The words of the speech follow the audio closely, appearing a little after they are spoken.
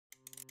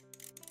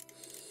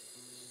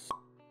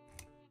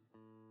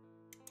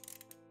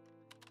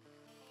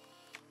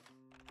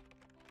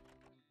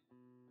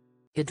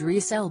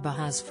Idris Elba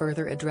has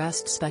further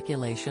addressed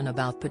speculation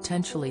about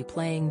potentially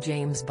playing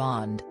James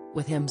Bond,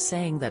 with him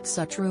saying that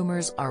such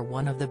rumors are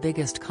one of the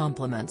biggest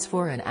compliments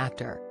for an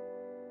actor.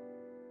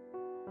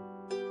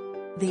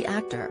 The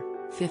actor,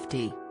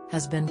 50,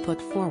 has been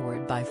put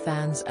forward by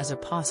fans as a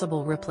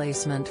possible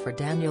replacement for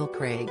Daniel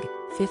Craig,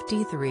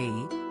 53,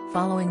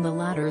 following the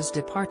latter's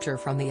departure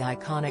from the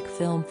iconic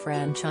film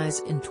franchise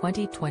in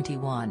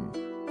 2021.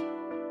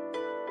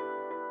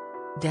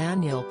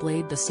 Daniel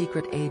played the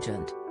secret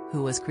agent,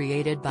 who was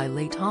created by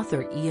late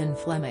author Ian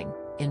Fleming,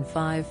 in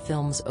 5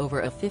 films over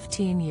a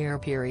 15-year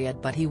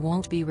period, but he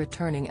won't be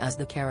returning as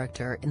the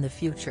character in the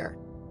future.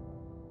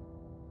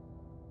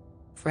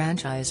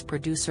 Franchise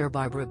producer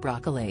Barbara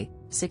Broccoli,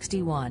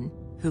 61,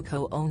 who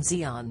co-owns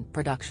Eon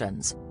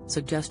Productions,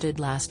 suggested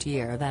last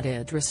year that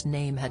Idris'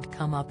 name had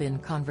come up in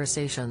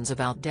conversations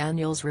about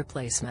Daniel's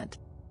replacement.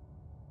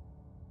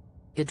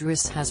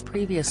 Idris has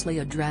previously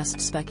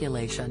addressed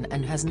speculation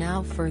and has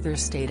now further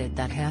stated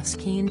that he's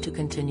keen to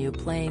continue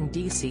playing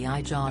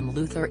DCI John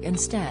Luthor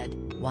instead,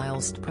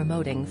 whilst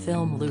promoting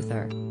film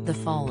Luthor, The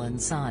Fallen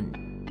Son.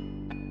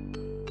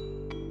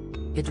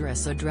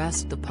 Idris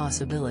addressed the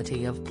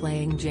possibility of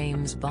playing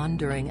James Bond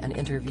during an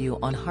interview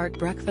on Heart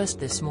Breakfast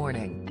this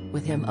morning,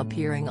 with him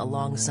appearing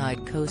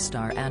alongside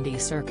co-star Andy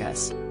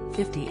Serkis,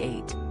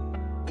 58.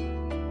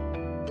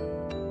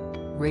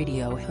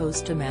 Radio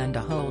host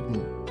Amanda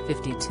Holden,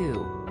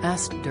 52,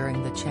 asked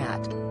during the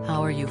chat,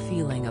 "How are you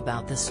feeling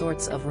about the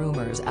sorts of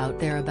rumors out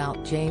there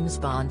about James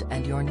Bond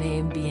and your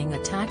name being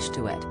attached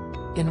to it?"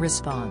 In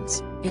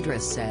response,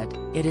 Idris said,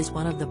 "It is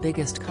one of the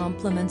biggest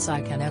compliments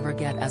I can ever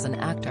get as an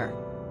actor.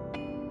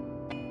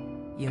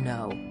 You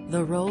know,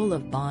 the role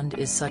of Bond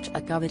is such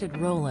a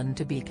coveted role, and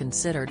to be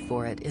considered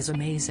for it is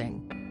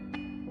amazing."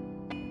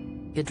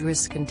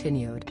 Idris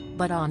continued,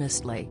 "But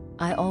honestly,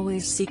 I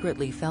always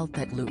secretly felt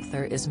that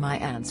Luthor is my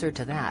answer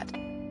to that.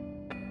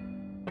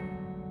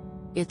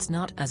 It's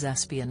not as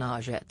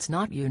espionage, it's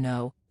not,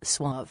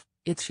 suave,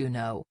 it's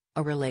a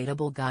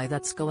relatable guy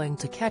that's going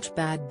to catch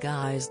bad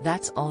guys,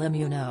 that's all I'm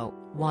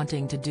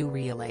wanting to do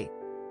really."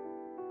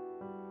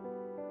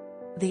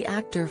 The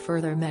actor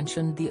further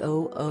mentioned the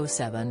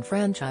 007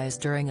 franchise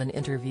during an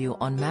interview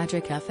on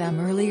Magic FM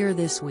earlier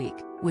this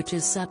week, which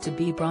is set to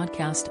be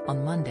broadcast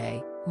on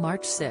Monday,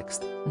 March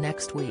 6,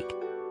 next week.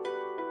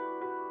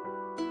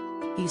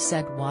 He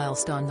said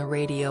whilst on the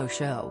radio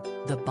show,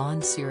 "The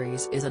Bond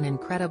series is an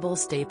incredible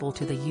staple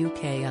to the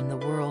UK and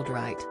the world,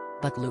 right,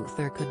 but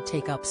Luthor could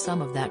take up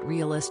some of that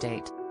real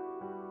estate."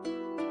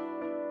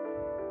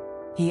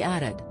 He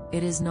added,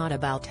 "It is not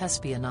about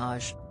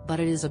espionage, but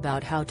it is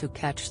about how to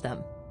catch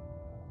them.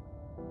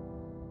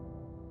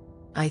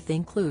 I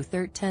think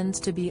Luthor tends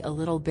to be a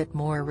little bit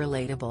more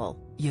relatable,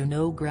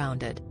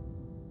 grounded.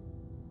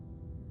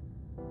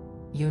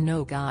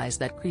 Guys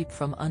that creep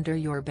from under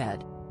your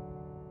bed."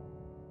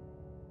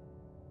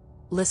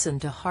 Listen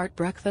to Heart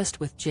Breakfast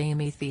with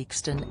Jamie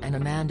Theakston and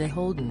Amanda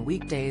Holden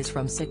weekdays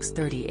from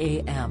 6:30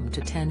 a.m.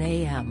 to 10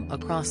 a.m.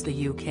 across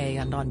the UK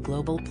and on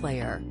Global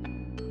Player.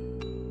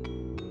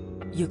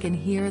 You can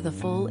hear the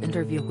full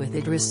interview with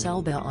Idris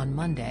Elba on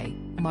Monday,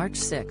 March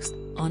 6,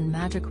 on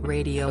Magic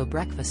Radio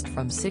Breakfast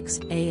from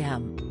 6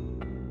 a.m.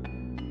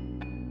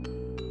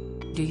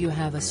 Do you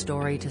have a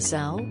story to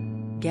sell?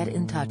 Get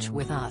in touch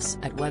with us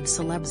at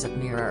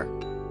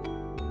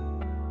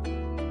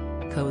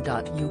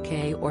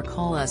webcelebs@mirror.co.uk or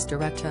call us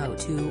direct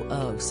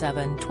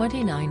 0207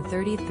 29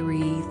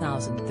 33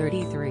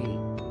 033.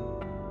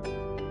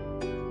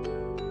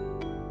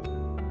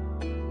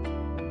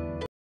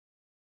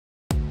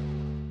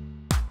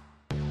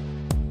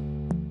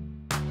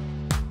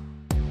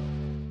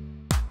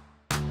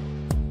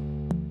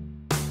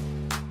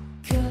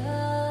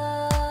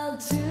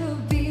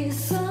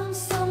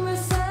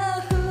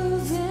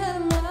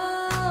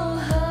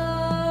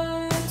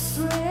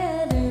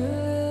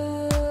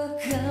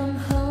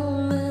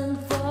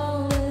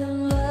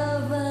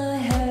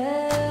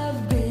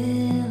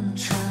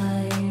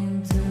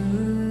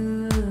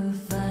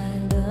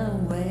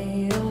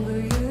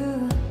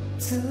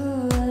 To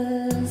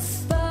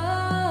us.